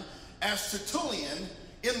time as Tertullian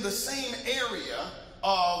in the same area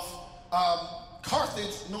of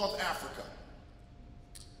Carthage, North Africa,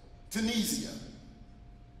 Tunisia.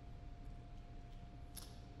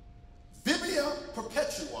 Vivia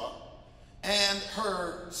Perpetua and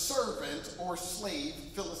her servant or slave,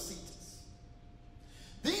 Felicitas.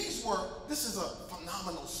 This is a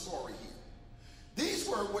phenomenal story here. These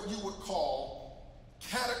were what you would call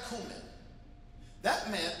catechumen. That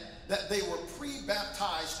meant that they were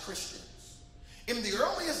pre-baptized Christians. In the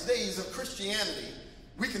earliest days of Christianity,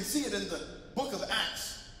 we can see it in the book of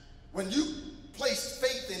Acts. When you placed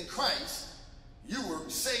faith in Christ, you were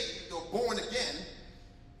saved or born again.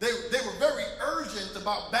 They were very urgent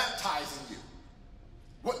about baptizing you.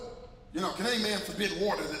 What, can any man forbid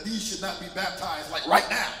water that these should not be baptized like right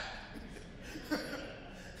now?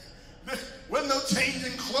 There wasn't no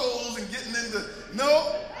changing clothes and getting into,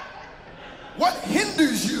 no. What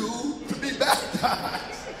hinders you to be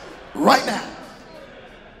baptized right now?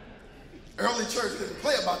 Early church didn't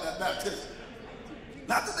play about that baptism.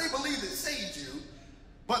 Not that they believed it saved you,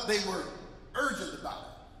 but they were urgent about it.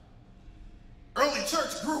 Early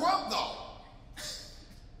church grew up though.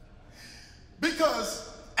 Because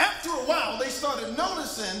after a while, they started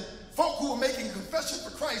noticing folk who were making confession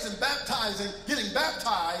for Christ and getting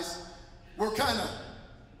baptized were kind of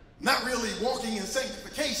not really walking in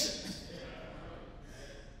sanctification.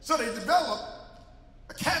 So they developed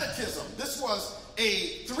a catechism. This was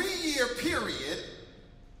a 3-year period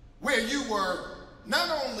where you were not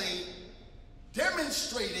only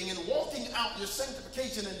demonstrating and walking out your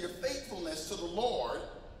sanctification and your faithfulness to the Lord,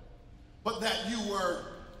 but that you were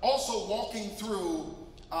also walking through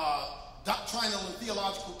doctrinal and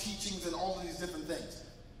theological teachings and all of these different things.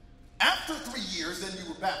 After 3 years, then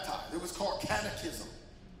you were baptized. It was called catechism.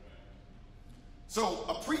 So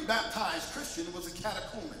a pre-baptized Christian was a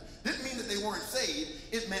catechumen. Didn't mean that they weren't saved.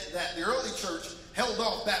 It meant that the early church held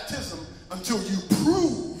off baptism until you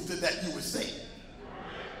proved that you were saved.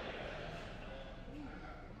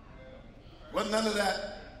 Wasn't none of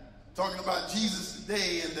that talking about Jesus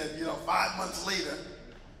today and then, 5 months later,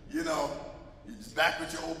 you're just back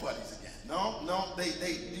with your old buddies again. No,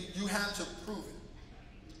 you had to prove it.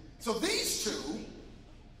 So these two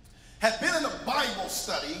had been in a Bible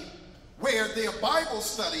study where their Bible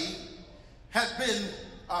study had been,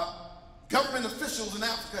 government officials in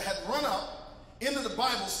Africa had run up into the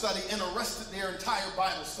Bible study and arrested their entire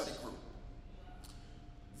Bible study group.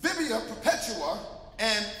 Vivia Perpetua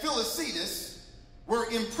and Philocetus were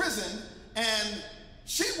imprisoned, and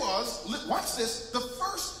she was, watch this, the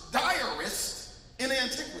first diarist in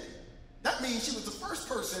antiquity. That means she was the first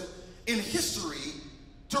person in history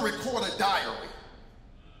to record a diary.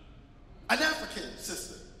 An African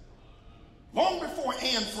sister. Long before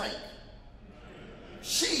Anne Frank.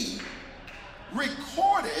 She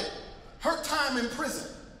recorded her time in prison.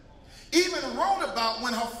 Even wrote about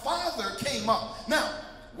when her father came up. Now,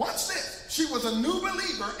 watch this. She was a new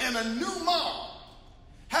believer and a new mom.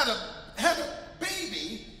 Had a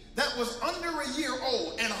baby that was under a year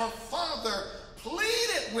old, and her father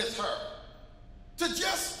pleaded with her to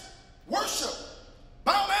just worship,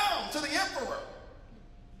 bow down to the emperor,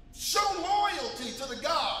 show loyalty to the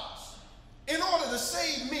gods in order to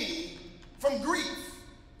save me from grief.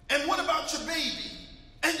 And what about your baby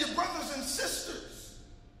and your brothers and sisters?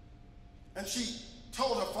 And she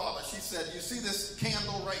told her father, she said, you see this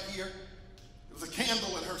candle right here? It was a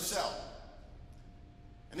candle in her cell.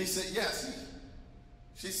 And he said, yes.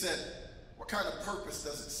 She said, what kind of purpose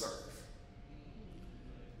does it serve?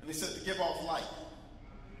 And he said, to give off light.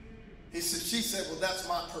 She said, well, that's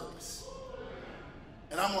my purpose.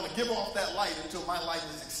 And I'm going to give off that light until my light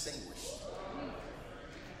is extinguished.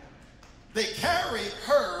 They carried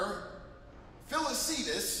her,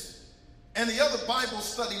 Philocetus, and the other Bible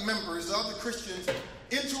study members, the other Christians,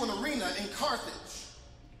 into an arena in Carthage,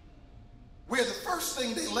 where the first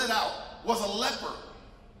thing they let out was a leper.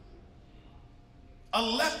 A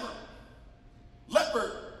leper.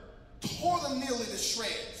 Leper tore them nearly to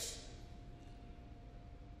shreds.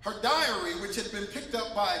 Her diary, which had been picked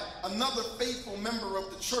up by another faithful member of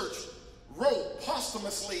the church, wrote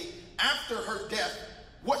posthumously after her death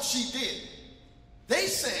what she did. They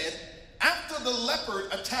said after the leopard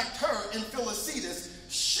attacked her in Philocetus,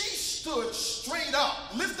 she stood straight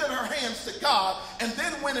up, lifted her hands to God, and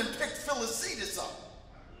then went and picked Philocetus up.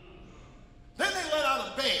 Then they let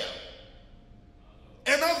out a bear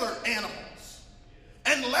and other animals.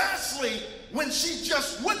 And lastly, when she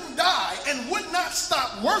just wouldn't die and would not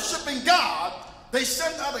stop worshiping God, they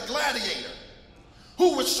sent out a gladiator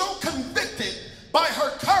who was so convicted by her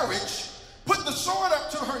courage, put the sword up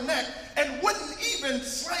to her neck, and wouldn't even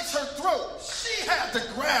slice her throat. She had to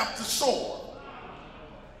grab the sword.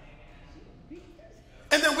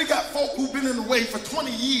 And then we got folk who've been in the way for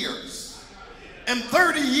 20 years and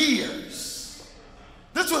 30 years.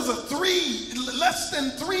 This was less than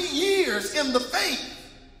 3 years in the faith.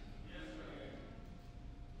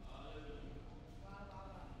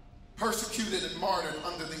 Persecuted and martyred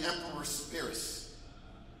under the Emperor Severus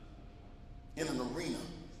in an arena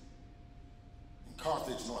in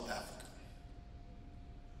Carthage, North Africa.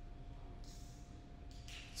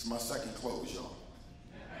 It's my second close, y'all.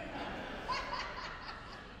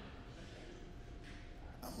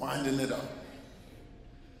 I'm winding it up.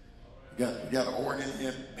 You got an organ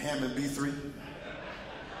here, Hammond B3.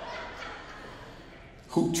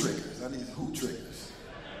 Hoop triggers. I need hoop triggers.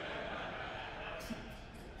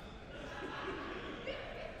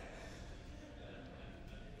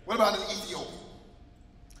 What about in Ethiopia?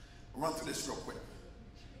 We'll run through this real quick.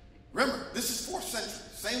 Remember, this is 4th century,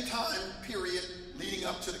 same time period leading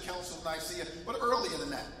up to the Council of Nicaea, but earlier than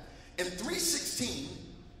that. In 316,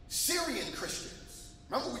 Syrian Christians,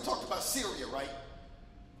 remember we talked about Syria, right?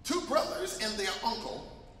 2 brothers and their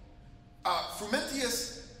uncle,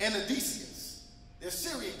 Frumentius and Odysseus. They're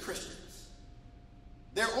Syrian Christians.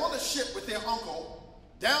 They're on a ship with their uncle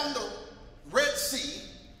down the Red Sea,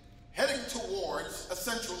 heading towards,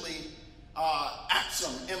 essentially,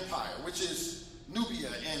 Axum Empire, which is Nubia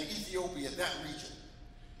and Ethiopia, that region.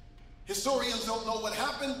 Historians don't know what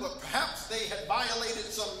happened, but perhaps they had violated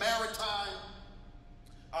some maritime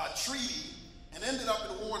treaty and ended up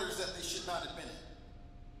in waters that they should not have been in.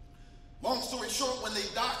 Long story short, when they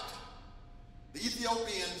docked, the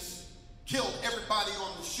Ethiopians killed everybody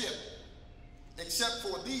on the ship except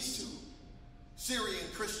for these two Syrian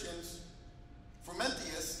Christians,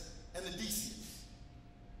 Frumentius and Odysseus.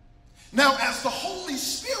 Now, as the Holy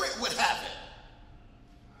Spirit would have it,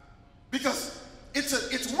 because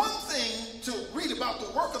it's one thing to read about the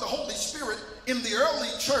work of the Holy Spirit in the early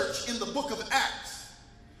church in the book of Acts,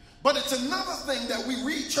 but it's another thing that we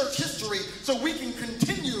read church history so we can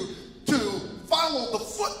continue to follow the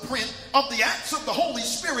footprint of the acts of the Holy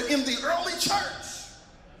Spirit in the early church.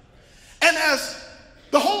 And as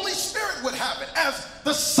the Holy Spirit would have it, as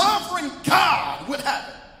the sovereign God would have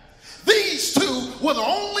it, these two were the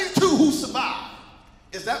only two who survived.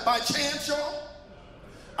 Is that by chance, y'all?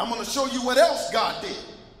 I'm going to show you what else God did.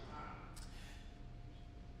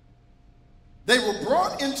 They were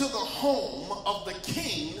brought into the home of the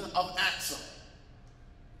king of Axum.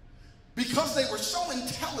 Because they were so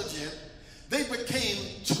intelligent, they became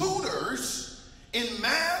tutors in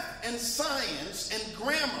math and science and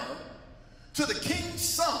grammar to the king's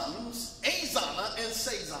sons, Azana and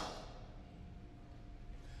Sazana.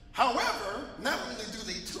 However, not only do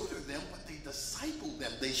they tutor them, but they disciple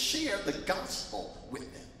them. They share the gospel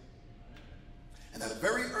with them. And at a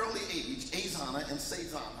very early age, Azana and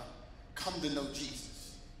Sazana come to know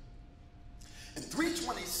Jesus. In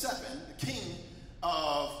 327, the king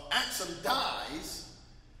of Axum dies,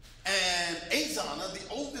 and Azana,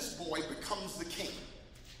 the oldest boy, becomes the king.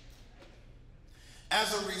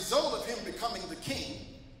 As a result of him becoming the king,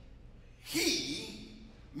 he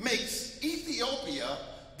makes Ethiopia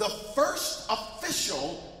the first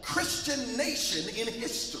official Christian nation in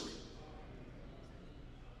history.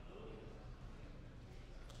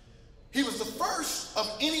 He was the first of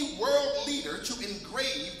any world leader to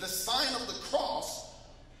engrave the sign of the cross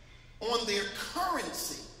on their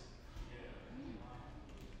currency.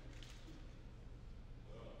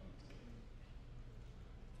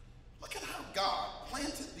 Look at how God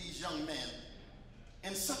planted these young men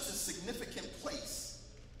in such a significant place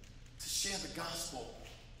to share the gospel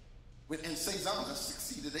with. And Sazana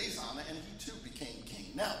succeeded Azana, and he too became king.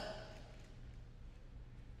 Now,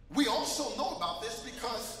 we also know about this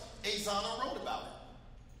because Azana wrote about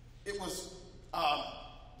it. It was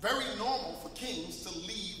very normal for kings to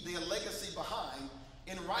leave their legacy behind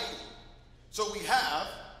in writing. So we have,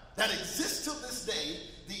 that exists to this day,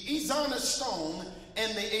 the Azana stone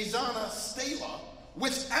and the Azana stela,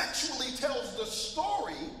 which actually tells the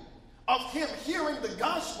story of him hearing the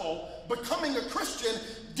gospel, becoming a Christian,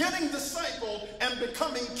 getting discipled, and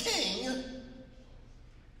becoming king,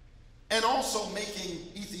 and also making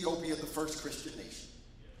Ethiopia the first Christian nation.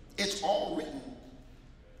 It's all written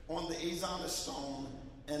on the Azana stone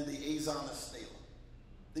and the Azana stela,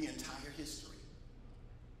 the entire history.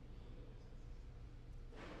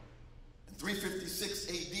 In 356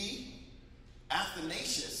 AD,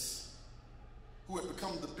 Athanasius, who had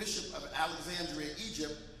become the bishop of Alexandria,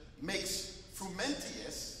 Egypt, makes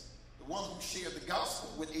Frumentius, the one who shared the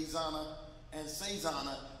gospel with Azana and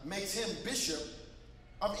Sazana, makes him bishop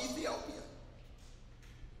of Ethiopia.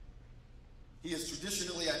 He is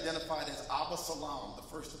traditionally identified as Abba Salam, the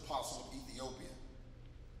first apostle of Ethiopia.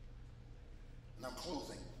 And I'm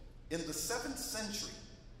closing. In the 7th century,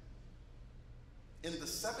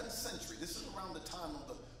 this is around the time of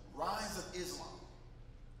the rise of Islam.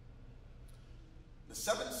 The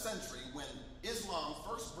 7th century, when Islam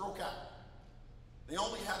first broke out, they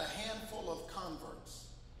only had a handful of converts,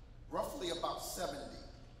 roughly about 70.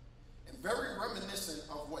 And very reminiscent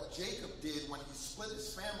of what Jacob did when he split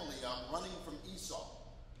his family up running from Esau.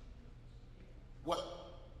 What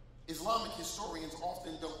Islamic historians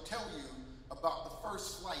often don't tell you about the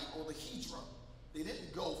first flight or the hijrah. They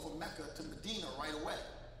didn't go from Mecca to Medina right away.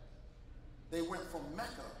 They went from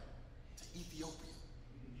Mecca to Ethiopia.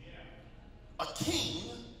 A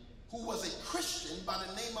king who was a Christian by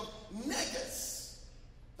the name of Negus.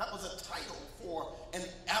 That was a title for an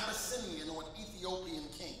Abyssinian or an Ethiopian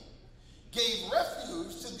king. Gave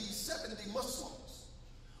refuge to these 70 Muslims,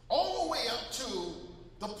 all the way up to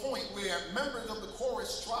the point where members of the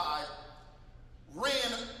Quraysh tribe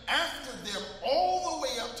ran after them all the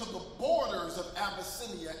way up to the borders of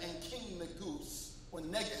Abyssinia, and King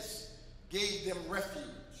Negus gave them refuge.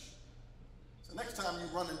 So next time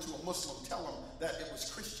you run into a Muslim, tell them that it was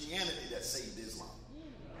Christianity that saved Islam.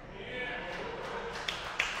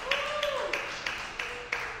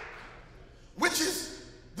 Which is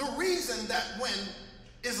the reason that when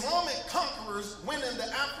Islamic conquerors went into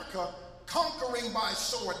Africa, conquering by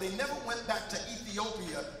sword, they never went back to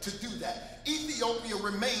Ethiopia to do that. Ethiopia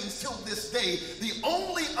remains till this day the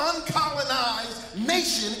only uncolonized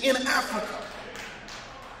nation in Africa.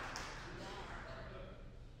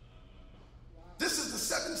 This is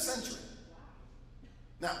the 7th century.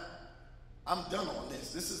 Now, I'm done on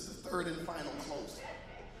this. This is the third and final closing.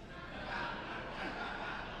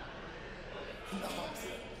 No,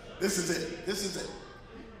 this is it. This is it.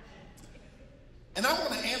 And I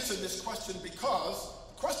want to answer this question because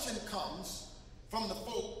the question comes from the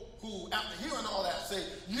folk who, after hearing all that, say,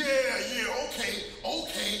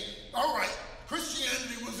 okay, all right.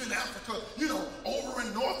 Christianity was in Africa, over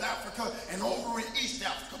in North Africa and over in East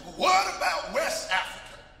Africa. But what about West Africa?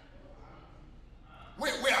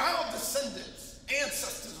 Where our descendants,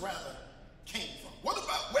 ancestors rather, came from. What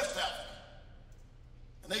about West Africa?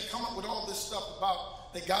 And they come up with all this stuff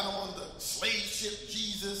about they got on the slave ship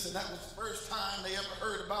Jesus, and that was the first time they ever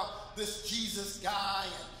heard about this Jesus guy,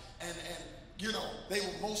 and they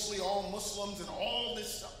were mostly all Muslims and all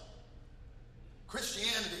this stuff.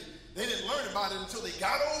 Christianity, they didn't learn about it until they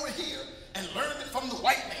got over here and learned it from the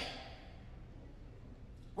white man.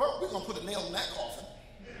 Well, we're going to put a nail in that coffin.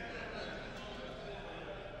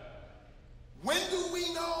 When do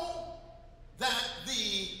we know that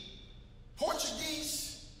the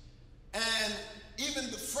Portuguese and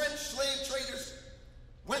even the French slave traders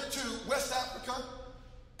went to West Africa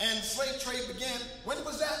and slave trade began? When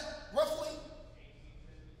was that, roughly?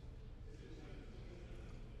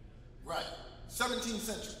 Right, 17th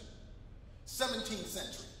century. 17th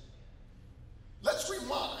century. Let's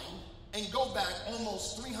rewind and go back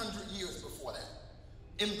almost 300 years before that.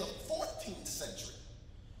 In the 14th century,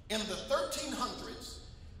 in the 1300s,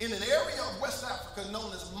 in an area of West Africa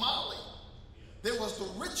known as Mali, there was the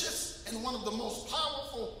richest and one of the most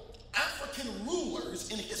powerful African rulers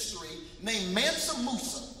in history named Mansa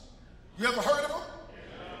Musa. You ever heard of him?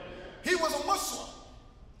 He was a Muslim.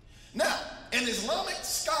 Now, an Islamic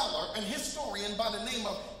scholar and historian by the name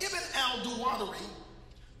of Ibn al-Dawadari,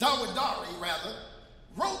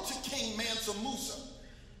 wrote to King Mansa Musa.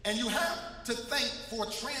 And you have to thank for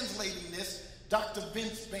translating this Dr.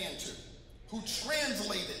 Vince Bantu, who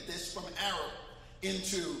translated this from Arabic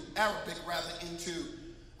into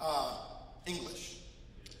English.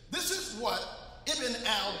 This is what Ibn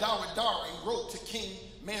al-Dawadari wrote to King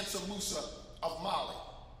Mansa Musa of Mali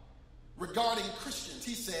regarding Christians.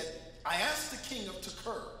 He said, I asked the king of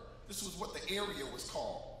Takur, this was what the area was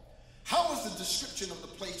called, how is the description of the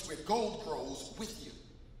place where gold grows with you?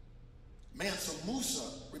 Mansa Musa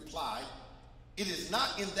replied, it is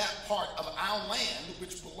not in that part of our land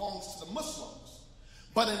which belongs to the Muslims,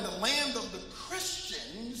 but in the land of the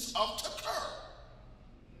Christians of Takur.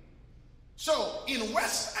 So in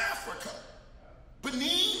West Africa,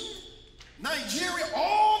 Benin, Nigeria,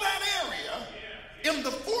 all that area in the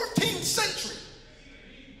 14th century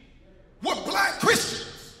were black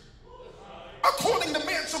Christians, according to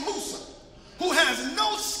Mansa Musa, who has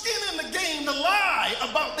no skin in the game to lie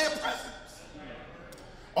about their presence.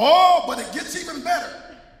 Oh, but it gets even better.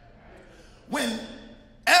 When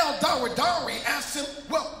al-Dawadari asked him,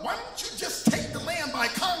 well, why don't you just take the land by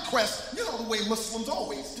conquest, the way Muslims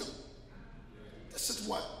always do. This is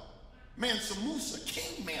what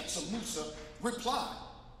King Mansa Musa replied.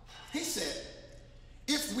 He said,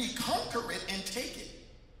 if we conquer it and take it,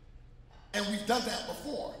 and we've done that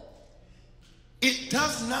before, it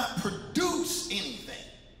does not produce anything.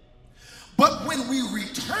 But when we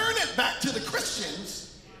return it back to the Christians,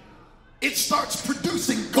 it starts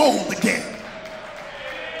producing gold again.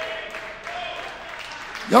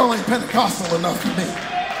 Y'all ain't Pentecostal enough for me.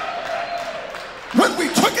 When we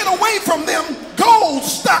took it away from them, gold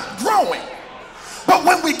stopped growing. But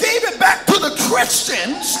when we gave it back to the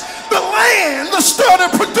Christians, the land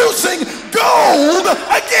started producing gold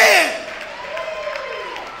again.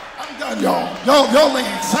 I'm done, y'all. Y'all ain't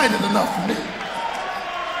excited enough for me.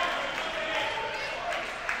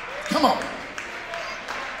 Come on.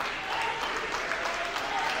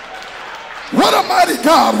 What a mighty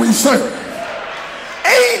God we serve.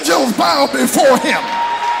 Angels bow before him.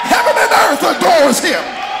 Heaven and earth adores him.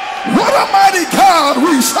 What a mighty God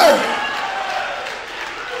we serve.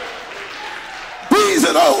 These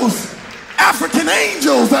are those African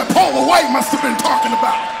angels that Paula White must have been talking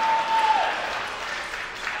about.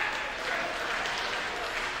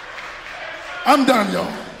 I'm done,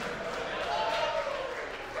 y'all.